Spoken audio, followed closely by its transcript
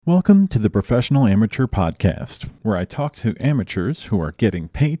Welcome to the Professional Amateur Podcast, where I talk to amateurs who are getting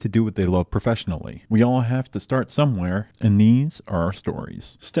paid to do what they love professionally. We all have to start somewhere, and these are our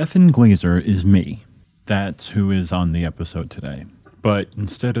stories. Stefan Glazer is me. That's who is on the episode today. But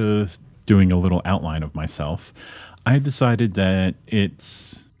instead of doing a little outline of myself, I decided that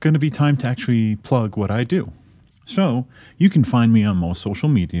it's going to be time to actually plug what I do. So you can find me on most social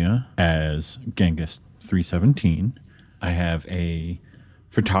media as Genghis317. I have a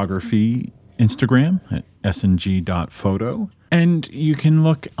photography Instagram at sng.photo. And you can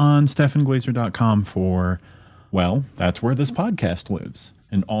look on stefanglazer.com for, well, that's where this podcast lives.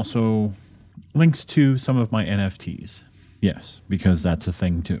 And also links to some of my NFTs. Yes, because that's a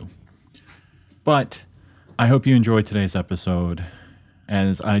thing too. But I hope you enjoyed today's episode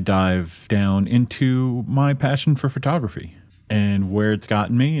as I dive down into my passion for photography and where it's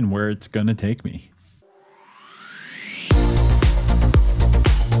gotten me and where it's going to take me.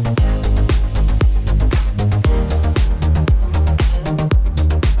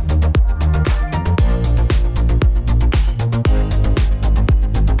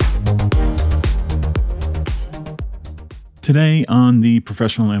 Today on the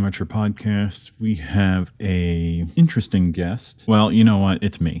Professional Amateur Podcast, we have a interesting guest. Well, you know what?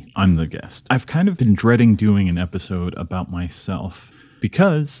 It's me. I'm the guest. I've kind of been dreading doing an episode about myself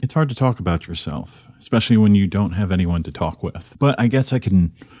because it's hard to talk about yourself, especially when you don't have anyone to talk with. But I guess I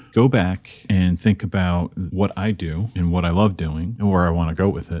can go back and think about what I do and what I love doing and where I want to go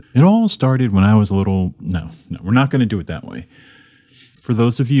with it. It all started when I was a little... No, we're not going to do it that way. For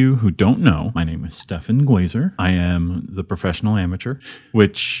those of you who don't know, my name is Stefan Glazer. I am the professional amateur,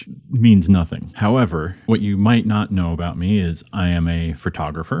 which means nothing. However, what you might not know about me is I am a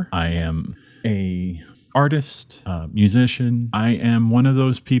photographer. I am a artist, musician. I am one of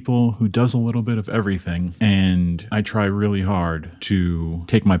those people who does a little bit of everything, and I try really hard to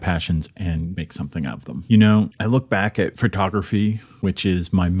take my passions and make something out of them. You know, I look back at photography, which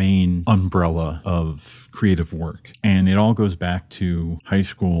is my main umbrella of creative work, and it all goes back to high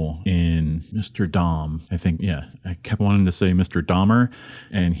school in Mr. Dom. I think, I kept wanting to say Mr. Dahmer,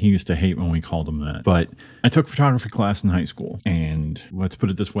 and he used to hate when we called him that. But I took photography class in high school, and let's put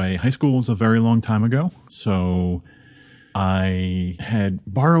it this way, high school was a very long time ago. So I had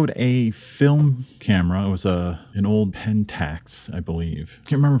borrowed a film camera. It was an old Pentax, I believe. I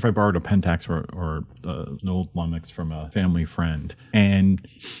can't remember if I borrowed a Pentax or an old Lumix from a family friend. And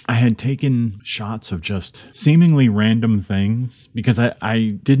I had taken shots of just seemingly random things because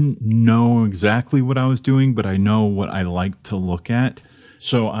I didn't know exactly what I was doing, but I know what I like to look at.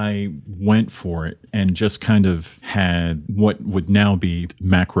 So I went for it and just kind of had what would now be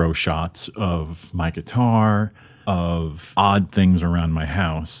macro shots of my guitar, of odd things around my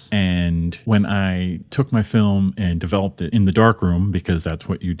house. And when I took my film and developed it in the darkroom, because that's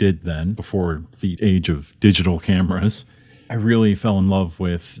what you did then, before the age of digital cameras, I really fell in love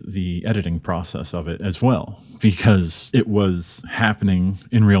with the editing process of it as well, because it was happening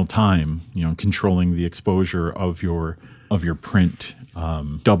in real time, you know, controlling the exposure of your print,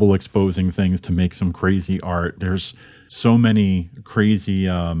 double exposing things to make some crazy art. There's so many crazy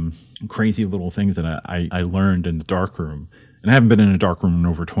little things that I learned in the darkroom. And I haven't been in a darkroom in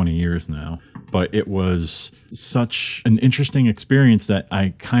over 20 years now, but it was such an interesting experience that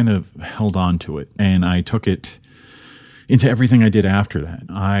I kind of held on to it, and I took it into everything I did after that.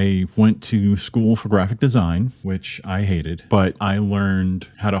 I went to school for graphic design, which I hated, but I learned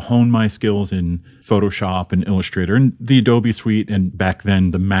how to hone my skills in Photoshop and Illustrator and the Adobe suite, and back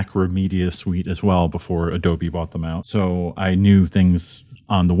then the Macromedia suite as well, before Adobe bought them out. So I knew things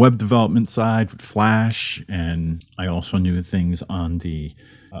on the web development side with Flash, and I also knew things on the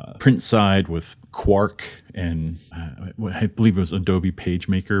print side with Quark, and I believe it was Adobe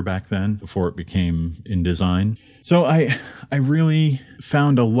PageMaker back then, before it became InDesign. So I really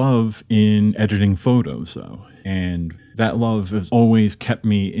found a love in editing photos, though, and that love has always kept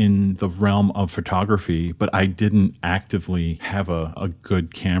me in the realm of photography, but I didn't actively have a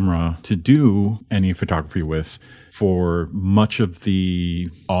good camera to do any photography with for much of the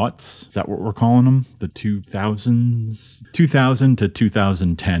aughts. Is that what we're calling them? The 2000s? 2000 to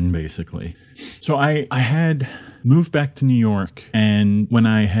 2010, basically. So I had moved back to New York, and when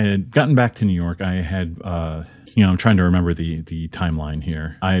I had gotten back to New York, I had... I'm trying to remember the timeline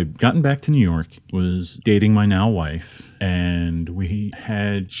here. I had gotten back to New York, was dating my now wife, and we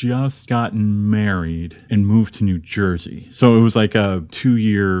had just gotten married and moved to New Jersey. So it was like a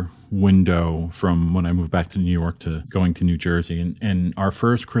 2-year window from when I moved back to New York to going to New Jersey. And our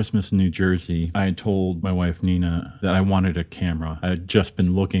first Christmas in New Jersey, I had told my wife, Nina, that I wanted a camera. I had just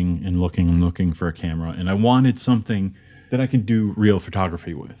been looking for a camera, and I wanted something that I could do real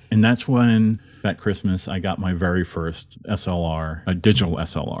photography with. And that's when, that Christmas, I got my very first SLR, a digital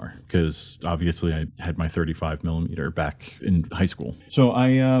SLR, because obviously I had my 35 millimeter back in high school. So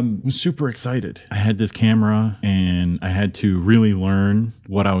I was super excited. I had this camera and I had to really learn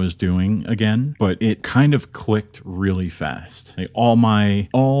what I was doing again, but it kind of clicked really fast. Like all my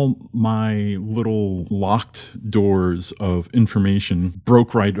little locked doors of information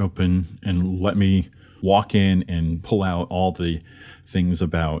broke right open and let me walk in and pull out all the things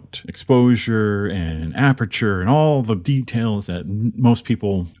about exposure and aperture and all the details that most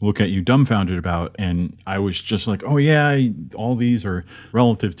people look at you dumbfounded about. And I was just like, oh yeah, all these are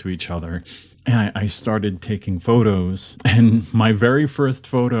relative to each other. And I started taking photos, and my very first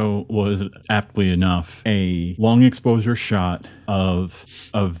photo was, aptly enough, a long exposure shot of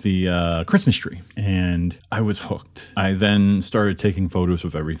the Christmas tree, and I was hooked. I then started taking photos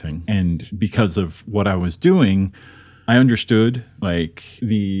of everything, and because of what I was doing, I understood like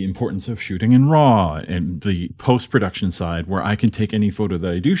the importance of shooting in RAW and the post-production side, where I can take any photo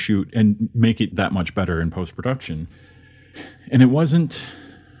that I do shoot and make it that much better in post-production. And it wasn't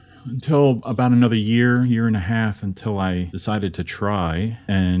until about another year and a half until I decided to try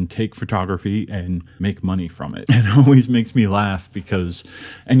and take photography and make money from it. It always makes me laugh because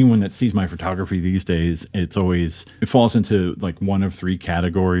anyone that sees my photography these days, it falls into like one of three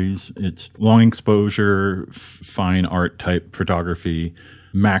categories. It's long exposure, fine art type photography,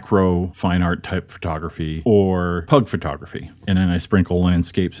 macro fine art type photography, or pug photography. And then I sprinkle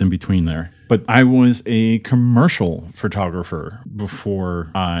landscapes in between there. But I was a commercial photographer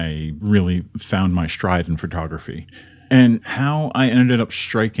before I really found my stride in photography. And how I ended up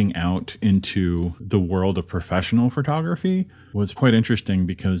striking out into the world of professional photography was quite interesting,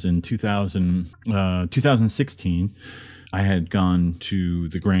 because in 2016, I had gone to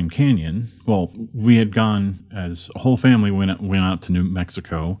the Grand Canyon. Well, we had gone as a whole family, went out to New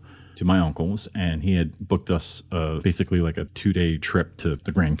Mexico to my uncle's, and he had booked us basically like a 2-day trip to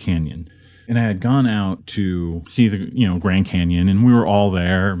the Grand Canyon. And I had gone out to see the Grand Canyon, and we were all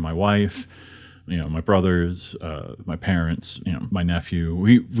there, my wife, my brothers, my parents, my nephew.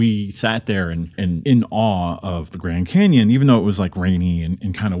 We sat there and in awe of the Grand Canyon, even though it was like rainy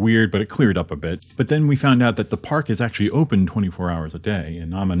and kind of weird, but it cleared up a bit. But then we found out that the park is actually open 24 hours a day,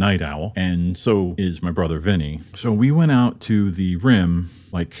 and I'm a night owl, and so is my brother Vinny. So we went out to the rim,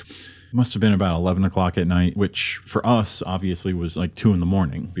 like, it must have been about 11 o'clock at night, which for us obviously was like 2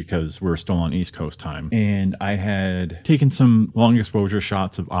 a.m. because we're still on East Coast time. And I had taken some long exposure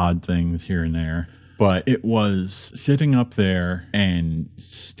shots of odd things here and there, but it was sitting up there and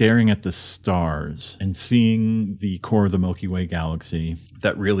staring at the stars and seeing the core of the Milky Way galaxy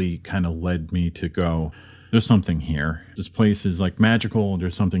that really kind of led me to go, there's something here. This place is like magical.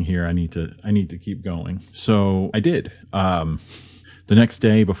 There's something here. I need to keep going. So I did. The next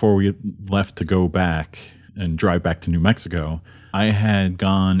day, before we left to go back and drive back to New Mexico, I had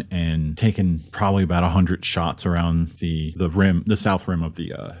gone and taken probably about 100 shots around the rim, the south rim of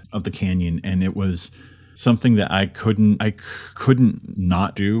the canyon, and it was something that I couldn't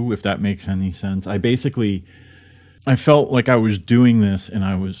not do, if that makes any sense. I felt like I was doing this, and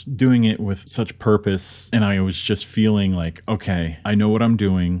I was doing it with such purpose, and I was just feeling like, okay, I know what I'm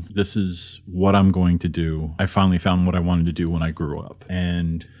doing. This is what I'm going to do. I finally found what I wanted to do when I grew up.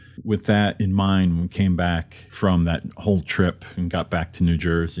 And with that in mind, when we came back from that whole trip and got back to New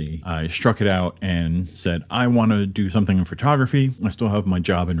Jersey, I struck it out and said, I want to do something in photography. I still have my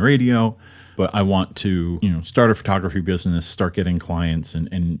job in radio, but I want to, start a photography business, start getting clients,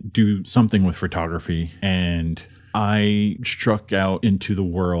 and do something with photography. And I struck out into the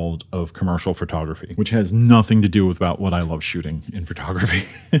world of commercial photography, which has nothing to do with about what I love shooting in photography.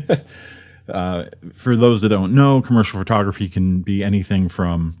 For those that don't know, commercial photography can be anything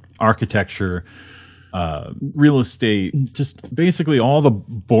from architecture, real estate, just basically all the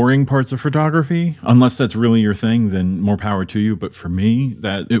boring parts of photography. Unless that's really your thing, then more power to you. But for me,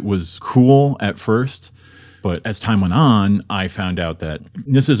 that it was cool at first. But as time went on, I found out that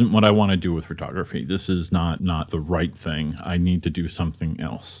this isn't what I want to do with photography. This is not the right thing. I need to do something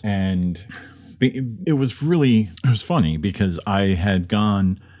else. And it was funny because I had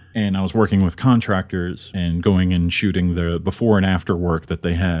gone and I was working with contractors and going and shooting the before and after work that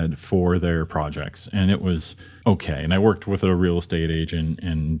they had for their projects. And it was okay. And I worked with a real estate agent,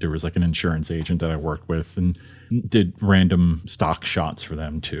 and there was like an insurance agent that I worked with and did random stock shots for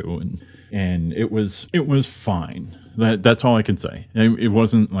them too. And it was fine. That's all I can say. It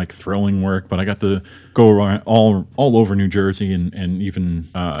wasn't like thrilling work, but I got to go around all over New Jersey and even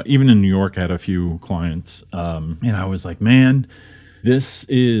in New York, I had a few clients. And I was like, man, This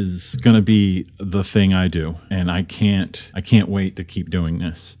is going to be the thing I do, and I can't wait to keep doing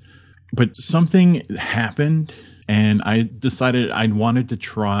this. But something happened, and I decided I wanted to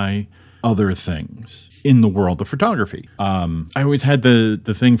try other things in the world of photography. I always had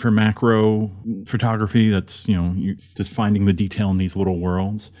the thing for macro photography. That's, you just finding the detail in these little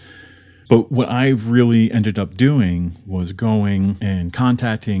worlds. But what I've really ended up doing was going and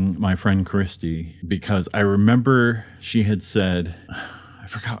contacting my friend Christy, because I remember she had said, I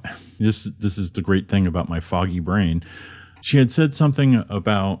forgot, this is the great thing about my foggy brain. She had said something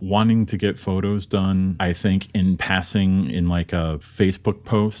about wanting to get photos done, I think, in passing in like a Facebook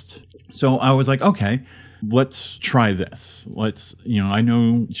post. So I was like, okay, let's try this. I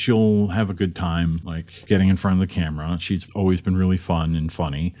know she'll have a good time, like getting in front of the camera. She's always been really fun and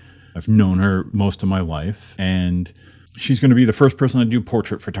funny. I've known her most of my life, and she's going to be the first person I do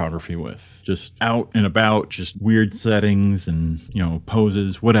portrait photography with. Just out and about, just weird settings and,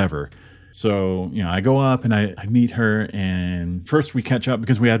 poses, whatever. So, I go up and I meet her, and first we catch up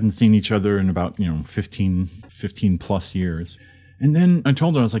because we hadn't seen each other in about, 15 plus years. And then I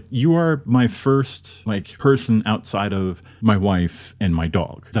told her, I was like, you are my first person outside of my wife and my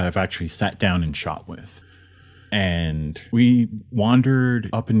dog that I've actually sat down and shot with. And we wandered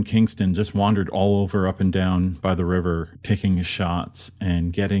up in Kingston, just wandered all over up and down by the river, taking shots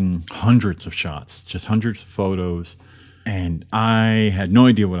and getting hundreds of shots, just hundreds of photos. And I had no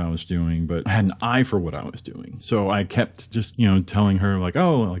idea what I was doing, but I had an eye for what I was doing. So I kept just, telling her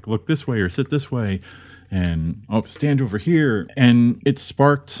look this way or sit this way and stand over here. And it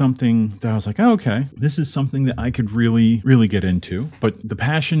sparked something that I was like, okay, this is something that I could really, really get into. But the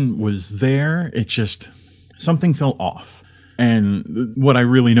passion was there. It just... something fell off. And what I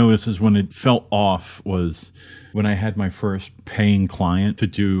really noticed is when it fell off was when I had my first paying client to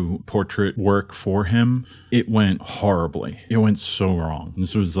do portrait work for him. It went horribly. It went so wrong.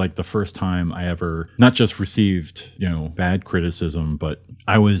 This was like the first time I ever not just received, bad criticism, but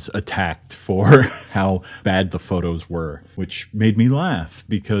I was attacked for how bad the photos were, which made me laugh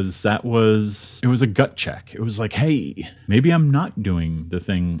because it was a gut check. It was like, hey, maybe I'm not doing the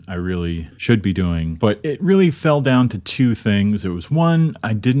thing I really should be doing. But it really fell down to two things. It was one,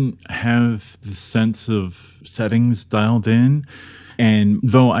 I didn't have the sense of settings dialed in. And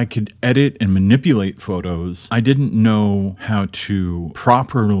though I could edit and manipulate photos, I didn't know how to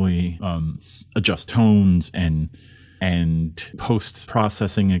properly adjust tones and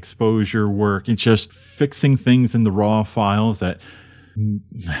post-processing exposure work. It's just fixing things in the raw files that,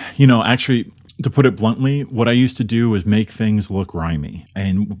 actually, to put it bluntly, what I used to do was make things look grimy.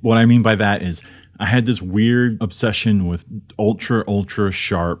 And what I mean by that is I had this weird obsession with ultra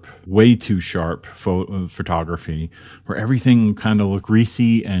sharp, way too sharp photography where everything kind of looked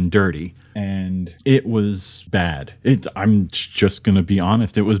greasy and dirty. And it was bad. I'm just going to be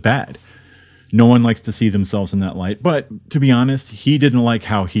honest. It was bad. No one likes to see themselves in that light. But to be honest, he didn't like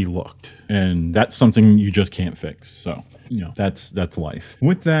how he looked. And that's something you just can't fix. So, that's life.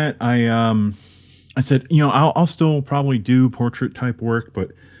 With that, I said, I'll still probably do portrait type work,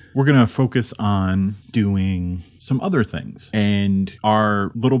 but we're going to focus on doing some other things. And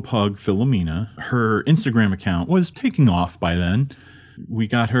our little pug, Philomena, her Instagram account was taking off by then. We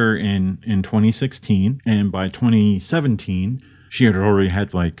got her in 2016. And by 2017, she had already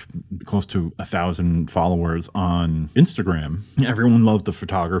had close to 1,000 followers on Instagram. Everyone loved the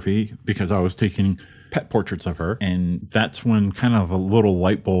photography because I was taking pet portraits of her. And that's when kind of a little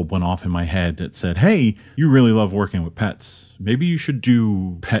light bulb went off in my head that said, hey, you really love working with pets. Maybe you should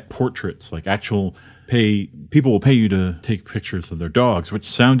do pet portraits, people will pay you to take pictures of their dogs, which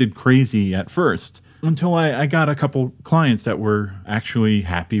sounded crazy at first until I got a couple clients that were actually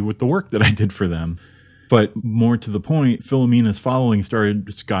happy with the work that I did for them. But more to the point, Philomena's following started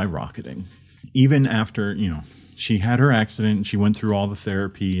skyrocketing. Even after, she had her accident and she went through all the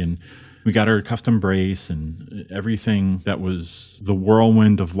therapy and we got her a custom brace and everything that was the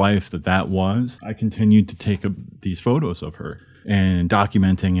whirlwind of life that was. I continued to take these photos of her and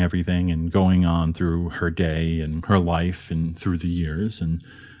documenting everything and going on through her day and her life and through the years. And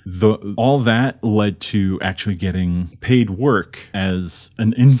all that led to actually getting paid work as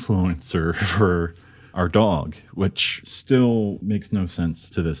an influencer for our dog, which still makes no sense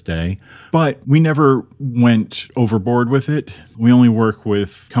to this day. But we never went overboard with it. We only work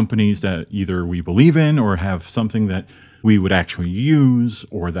with companies that either we believe in or have something that we would actually use,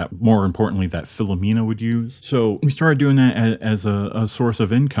 or that, more importantly, that Philomena would use. So we started doing that as a source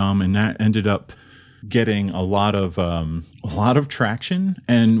of income, and that ended up getting a lot of traction,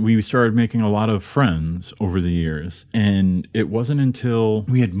 and we started making a lot of friends over the years. And it wasn't until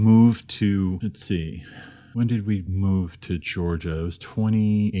we had moved to, when did we move to Georgia? It was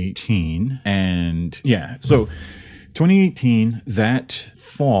 2018. And yeah, so 2018, that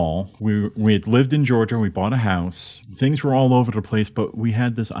fall, we had lived in Georgia. We bought a house. Things were all over the place, but we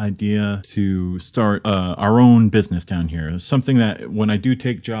had this idea to start our own business down here. Something that when I do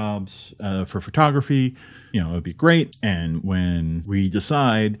take jobs for photography, it'd be great. And when we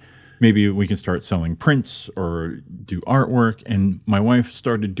decide maybe we can start selling prints or do artwork. And my wife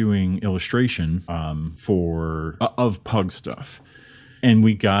started doing illustration of pug stuff. And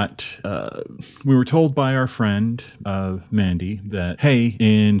we were told by our friend, Mandy, that, hey,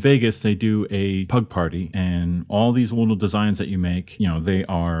 in Vegas, they do a pug party and all these little designs that you make,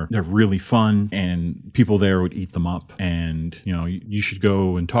 they're really fun and people there would eat them up. And, you should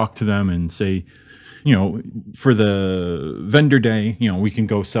go and talk to them and say, for the vendor day, we can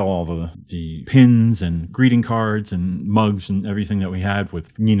go sell all the pins and greeting cards and mugs and everything that we had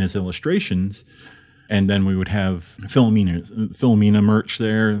with Nina's illustrations. And then we would have Philomena merch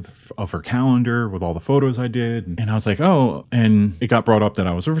there of her calendar with all the photos I did. And I was like, oh, and it got brought up that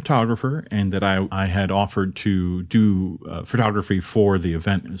I was a photographer and that I had offered to do photography for the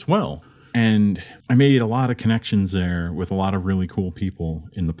event as well. And I made a lot of connections there with a lot of really cool people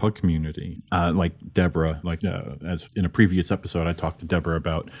in the pug community, like Deborah. As in a previous episode, I talked to Deborah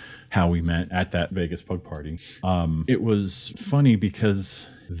about how we met at that Vegas pug party. It was funny because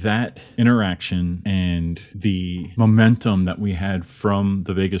that interaction and the momentum that we had from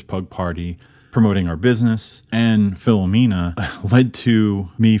the Vegas pug party promoting our business and Philomena led to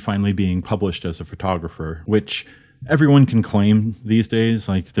me finally being published as a photographer, which everyone can claim these days.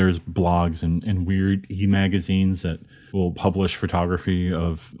 Like there's blogs and weird e-magazines that will publish photography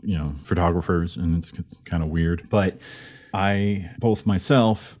of, photographers, and it's kind of weird. But both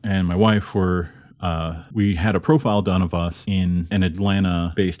myself and my wife we had a profile done of us in an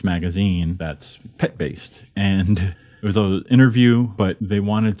Atlanta-based magazine that's pet-based. And it was an interview, but they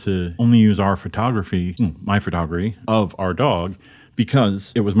wanted to only use my photography of our dog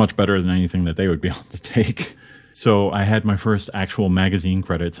because it was much better than anything that they would be able to take. So I had my first actual magazine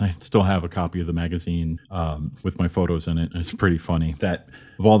credits. I still have a copy of the magazine with my photos in it. It's pretty funny that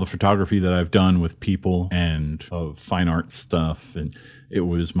of all the photography that I've done with people and of fine art stuff, and it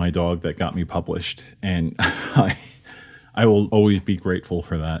was my dog that got me published. And I will always be grateful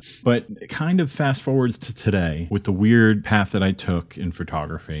for that. But it kind of fast forwards to today with the weird path that I took in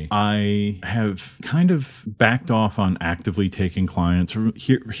photography. I have kind of backed off on actively taking clients.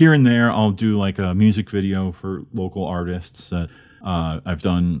 Here and there, I'll do like a music video for local artists. I've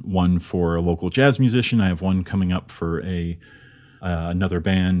done one for a local jazz musician. I have one coming up for another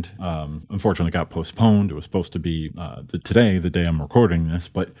band. Unfortunately, got postponed. It was supposed to be today, the day I'm recording this,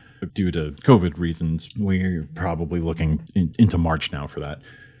 but due to COVID reasons, we're probably looking into March now for that.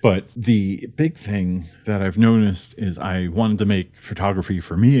 But the big thing that I've noticed is I wanted to make photography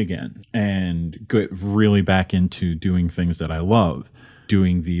for me again and get really back into doing things that I love.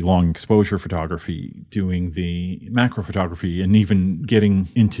 Doing the long exposure photography, doing the macro photography, and even getting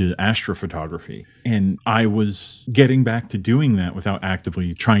into astrophotography. And I was getting back to doing that without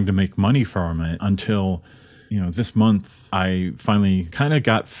actively trying to make money from it until, this month I finally kind of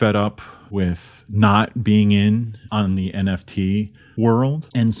got fed up with not being on the NFT world.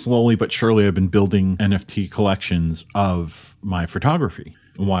 And slowly but surely I've been building NFT collections of my photography.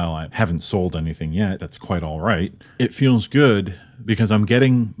 While I haven't sold anything yet, that's quite all right. It feels good because I'm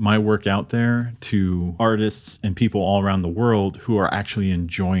getting my work out there to artists and people all around the world who are actually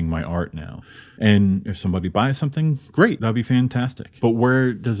enjoying my art now. And if somebody buys something, great, that'd be fantastic. But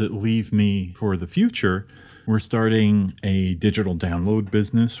where does it leave me for the future? We're starting a digital download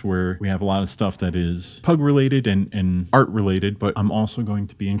business where we have a lot of stuff that is pug related and art related, but I'm also going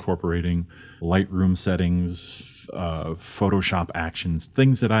to be incorporating Lightroom settings, Photoshop actions,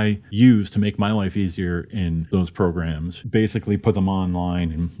 things that I use to make my life easier in those programs. Basically put them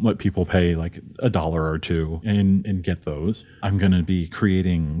online and let people pay like $1 or $2 and get those. I'm going to be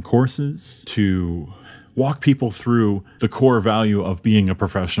creating courses to walk people through the core value of being a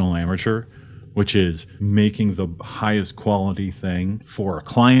professional amateur, which is making the highest quality thing for a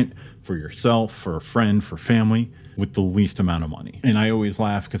client, for yourself, for a friend, for family, with the least amount of money. And I always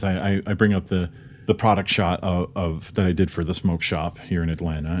laugh because I bring up the product shot of that I did for the smoke shop here in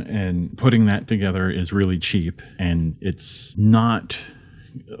Atlanta, and putting that together is really cheap, and it's not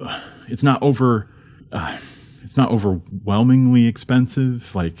overwhelmingly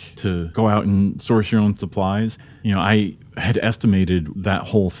expensive, like to go out and source your own supplies. I had estimated that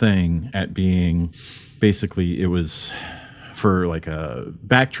whole thing at being basically, it was for like a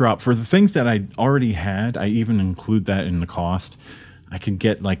backdrop for the things that I already had. I even include that in the cost. I could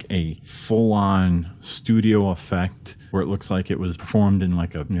get like a full-on studio effect where it looks like it was performed in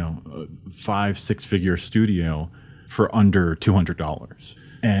like a 5-6 figure studio for under $200.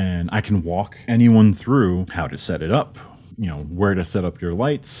 And I can walk anyone through how to set it up, where to set up your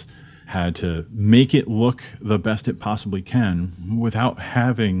lights, how to make it look the best it possibly can without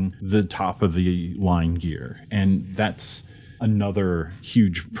having the top of the line gear. And that's another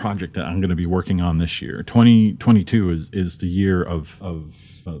huge project that I'm going to be working on this year. 2022 is the year of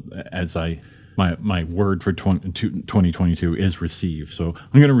my word for 2022 is receive. So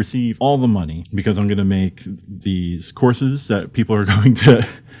I'm going to receive all the money because I'm going to make these courses that people are going to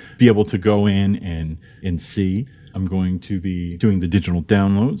be able to go in and see. I'm going to be doing the digital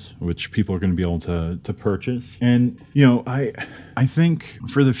downloads, which people are going to be able to purchase. And, I think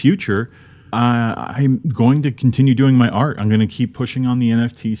for the future, I'm going to continue doing my art. I'm going to keep pushing on the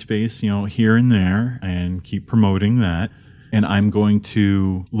NFT space, here and there, and keep promoting that. And I'm going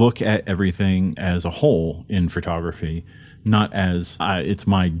to look at everything as a whole in photography, not as it's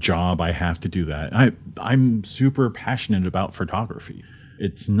my job, I have to do that. I'm super passionate about photography.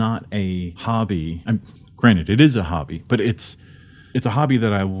 It's not a hobby. Granted, it is a hobby, but it's a hobby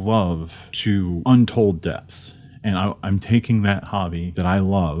that I love to untold depths. And I'm taking that hobby that I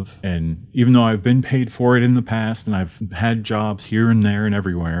love, and even though I've been paid for it in the past and I've had jobs here and there and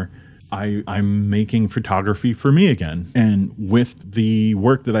everywhere, I'm making photography for me again. And with the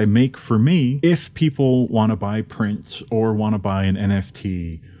work that I make for me, if people want to buy prints or want to buy an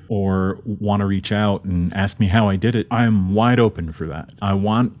NFT or want to reach out and ask me how I did it, I'm wide open for that. I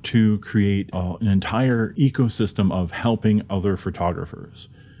want to create an entire ecosystem of helping other photographers,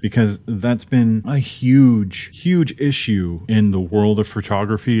 because that's been a huge, huge issue in the world of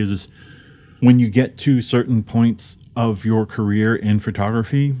photography. Is when you get to certain points of your career in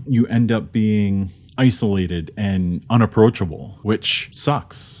photography, you end up being isolated and unapproachable, which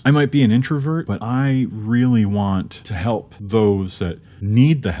sucks. I might be an introvert, but I really want to help those that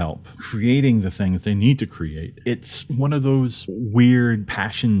need the help creating the things they need to create. It's one of those weird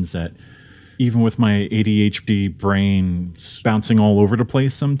passions that even with my ADHD brain bouncing all over the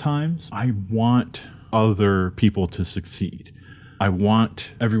place sometimes, I want other people to succeed. I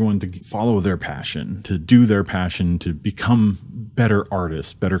want everyone to follow their passion, to do their passion, to become better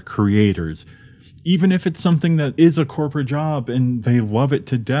artists, better creators. Even if it's something that is a corporate job and they love it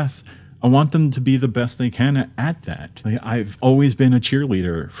to death, I want them to be the best they can at that. I've always been a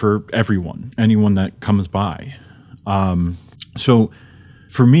cheerleader for anyone that comes by. So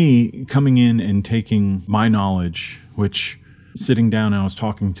for me, coming in and taking my knowledge, which sitting down, I was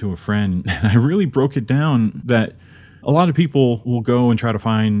talking to a friend, and I really broke it down that a lot of people will go and try to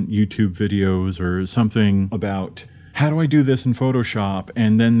find YouTube videos or something about how do I do this in Photoshop?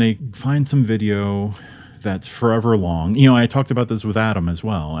 And then they find some video that's forever long. I talked about this with Adam as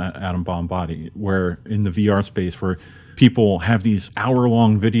well, Adam Bombody, where in the VR space where people have these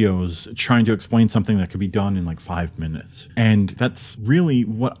hour-long videos trying to explain something that could be done in like 5 minutes. And that's really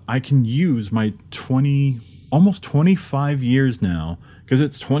what I can use my almost 25 years now, because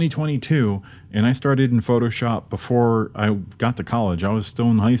it's 2022 and I started in Photoshop before I got to college. I was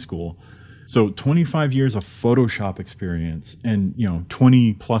still in high school. So 25 years of Photoshop experience and,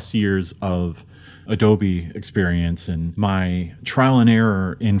 20 plus years of Adobe experience and my trial and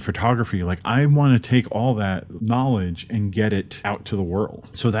error in photography. Like, I want to take all that knowledge and get it out to the world.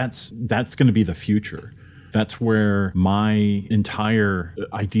 So that's going to be the future. That's where my entire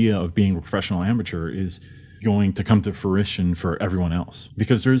idea of being a professional amateur is going to come to fruition for everyone else,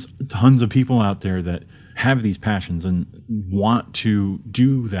 because there's tons of people out there that have these passions and want to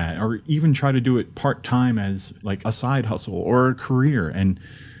do that, or even try to do it part-time as like a side hustle or a career, and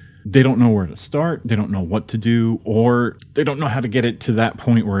they don't know where to start, they don't know what to do, or they don't know how to get it to that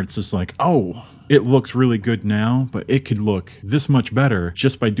point where it's just like, oh, it looks really good now, but it could look this much better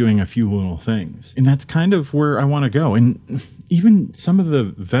just by doing a few little things. And that's kind of where I want to go. And even some of the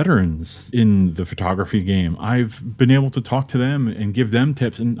veterans in the photography game, I've been able to talk to them and give them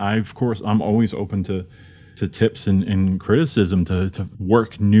tips. And I'm always open to tips and criticism to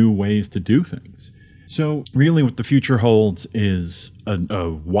work new ways to do things. So really what the future holds is a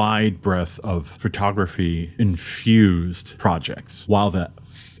wide breadth of photography infused projects. While the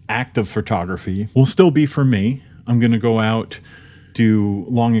act of photography will still be for me, I'm going to go out, do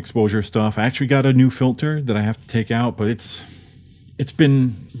long exposure stuff. I actually got a new filter that I have to take out, but it's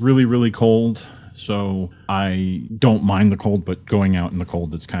been really, really cold. So I don't mind the cold, but going out in the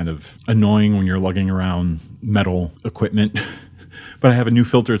cold is kind of annoying when you're lugging around metal equipment. But I have a new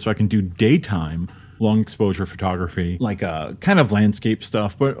filter so I can do daytime long exposure photography, like kind of landscape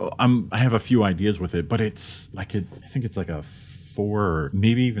stuff. But I have a few ideas with it, but it's like I think it's like a 4 or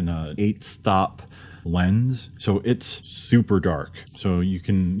maybe even a 8-stop lens. So it's super dark. So you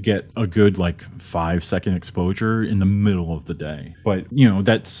can get a good 5-second exposure in the middle of the day. But I'm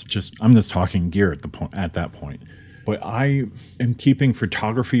just talking gear at that point. But I am keeping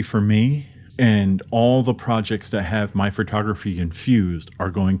photography for me, and all the projects that have my photography infused are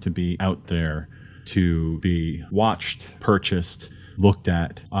going to be out there to be watched, purchased, looked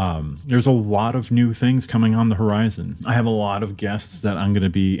at. There's a lot of new things coming on the horizon. I have a lot of guests that I'm going to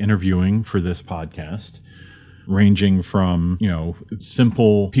be interviewing for this podcast, ranging from,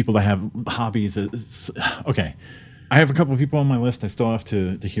 simple people that have hobbies. Okay. I have a couple of people on my list I still have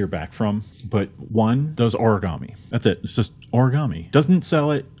to hear back from, but one does origami. That's it. It's just origami. Doesn't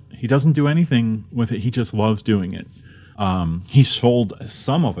sell it. He doesn't do anything with it. He just loves doing it. He sold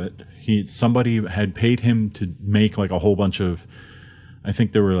some of it. Somebody had paid him to make a whole bunch of, I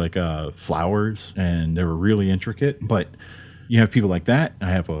think there were flowers, and they were really intricate. But you have people like that. I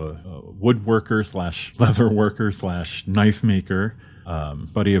have a woodworker / leather worker / knife maker,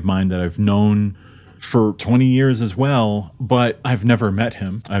 buddy of mine that I've known for 20 years as well, but I've never met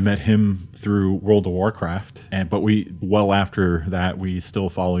him. I met him through World of Warcraft, but after that, we still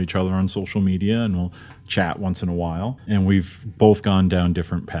follow each other on social media, and we'll chat once in a while, and we've both gone down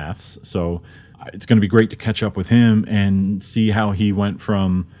different paths. So it's going to be great to catch up with him and see how he went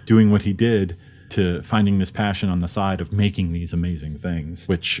from doing what he did to finding this passion on the side of making these amazing things,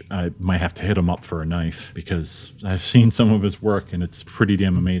 which I might have to hit him up for a knife because I've seen some of his work and it's pretty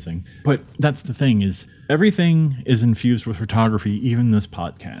damn amazing. But that's the thing, is everything is infused with photography, even this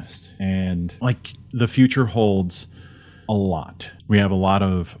podcast. And the future holds a lot. We have a lot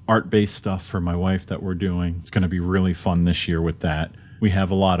of art-based stuff for my wife that we're doing. It's going to be really fun this year with that. We have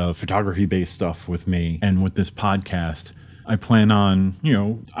a lot of photography-based stuff with me, and with this podcast, I plan on,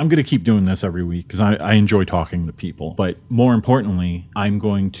 I'm going to keep doing this every week because I enjoy talking to people. But more importantly, I'm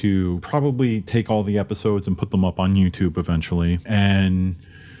going to probably take all the episodes and put them up on YouTube eventually. And,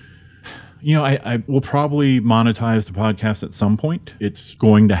 I will probably monetize the podcast at some point. It's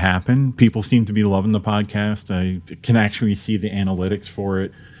going to happen. People seem to be loving the podcast. I can actually see the analytics for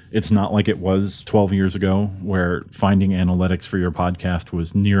it. It's not like it was 12 years ago where finding analytics for your podcast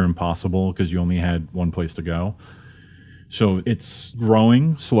was near impossible because you only had one place to go. So it's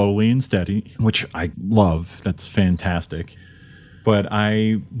growing slowly and steady, which I love. That's fantastic. But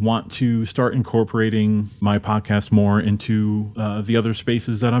I want to start incorporating my podcast more into the other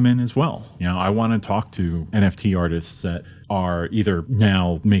spaces that I'm in as well. I want to talk to NFT artists that are either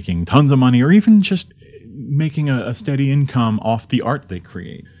now making tons of money or even just making a steady income off the art they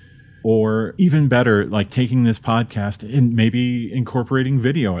create. Or even better, taking this podcast and maybe incorporating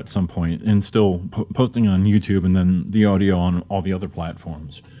video at some point and still posting it on YouTube and then the audio on all the other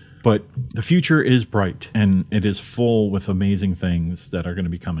platforms. But the future is bright, and it is full with amazing things that are going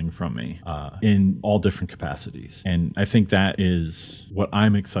to be coming from me in all different capacities. And I think that is what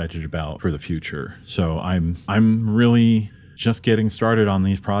I'm excited about for the future. So I'm really just getting started on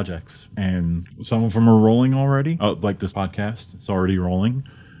these projects, and some of them are rolling already. Like this podcast, it's already rolling.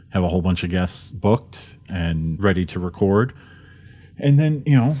 Have a whole bunch of guests booked and ready to record. And then,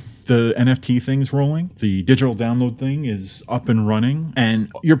 the NFT thing's rolling. The digital download thing is up and running.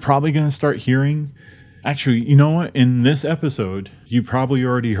 And you're probably going to start hearing... Actually, you know what? In this episode, you probably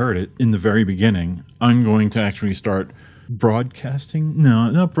already heard it in the very beginning. I'm going to actually start broadcasting.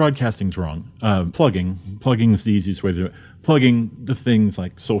 No, broadcasting's wrong. Plugging. Plugging is the easiest way to do it. Plugging the things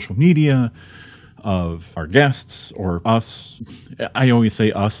like social media of our guests or us. I always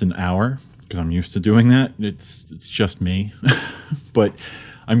say us and our because I'm used to doing that. It's just me. But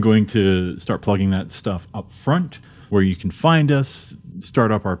I'm going to start plugging that stuff up front where you can find us,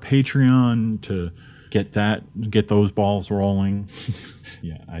 start up our Patreon to get those balls rolling.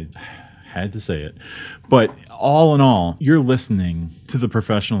 Yeah, I had to say it. But all in all, you're listening to the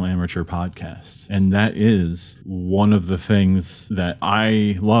Professional Amateur Podcast. And that is one of the things that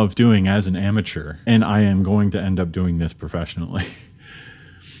I love doing as an amateur. And I am going to end up doing this professionally.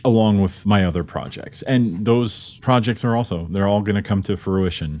 Along with my other projects. And those projects are they're all going to come to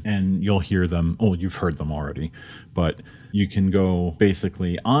fruition. And you'll hear them. Oh, you've heard them already. But you can go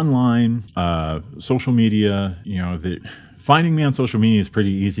basically online, social media, finding me on social media is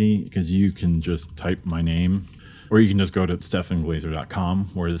pretty easy because you can just type my name, or you can just go to stefanglazer.com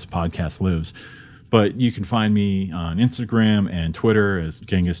where this podcast lives. But you can find me on Instagram and Twitter as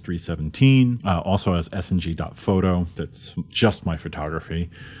Genghis317, also as sng.photo. That's just my photography.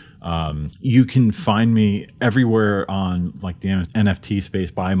 You can find me everywhere on the NFT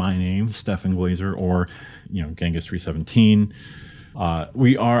space by my name, Stefan Glazer, or Genghis317.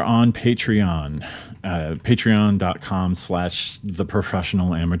 We are on Patreon,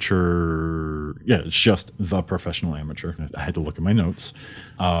 patreon.com/theprofessionalamateur. Yeah, it's just The Professional Amateur. I had to look at my notes.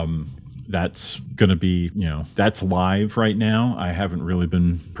 That's going to be, that's live right now. I haven't really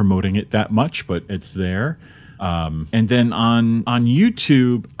been promoting it that much, but it's there. And then on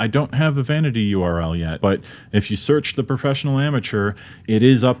YouTube, I don't have a vanity URL yet, but if you search The Professional Amateur, it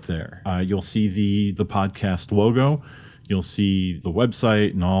is up there. You'll see the podcast logo. You'll see the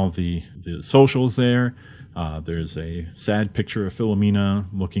website and all the socials there. There's a sad picture of Philomena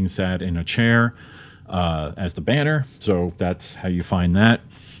looking sad in a chair as the banner. So that's how you find that.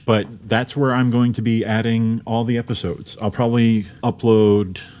 But that's where I'm going to be adding all the episodes. I'll probably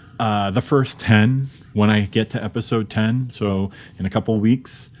upload the first 10 when I get to episode 10. So in a couple of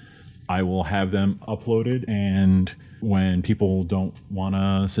weeks, I will have them uploaded. And when people don't want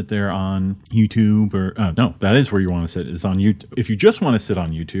to sit there on YouTube or no, that is where you want to sit, is on YouTube. If you just want to sit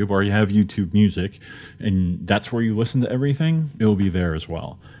on YouTube or you have YouTube Music and that's where you listen to everything, it'll be there as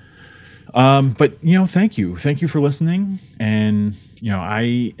well. But thank you for listening. And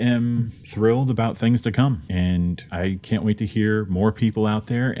I am thrilled about things to come, and I can't wait to hear more people out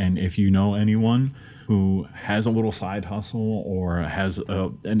there. And if you know anyone who has a little side hustle or has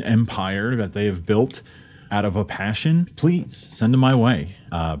an empire that they have built out of a passion, please send them my way.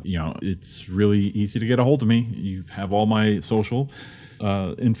 It's really easy to get a hold of me. You have all my social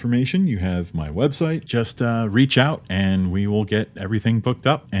information. You have my website. Just reach out and we will get everything booked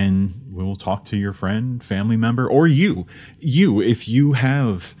up, and we'll talk to your friend, family member, or you, if you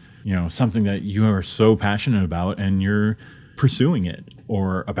have, something that you are so passionate about and you're pursuing it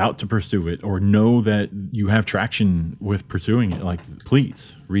or about to pursue it, or know that you have traction with pursuing it,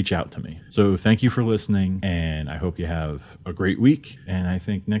 please reach out to me. So thank you for listening, and I hope you have a great week. And I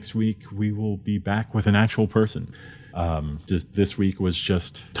think next week we will be back with an actual person. This week was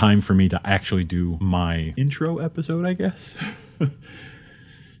just time for me to actually do my intro episode, I guess.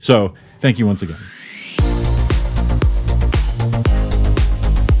 So thank you once again.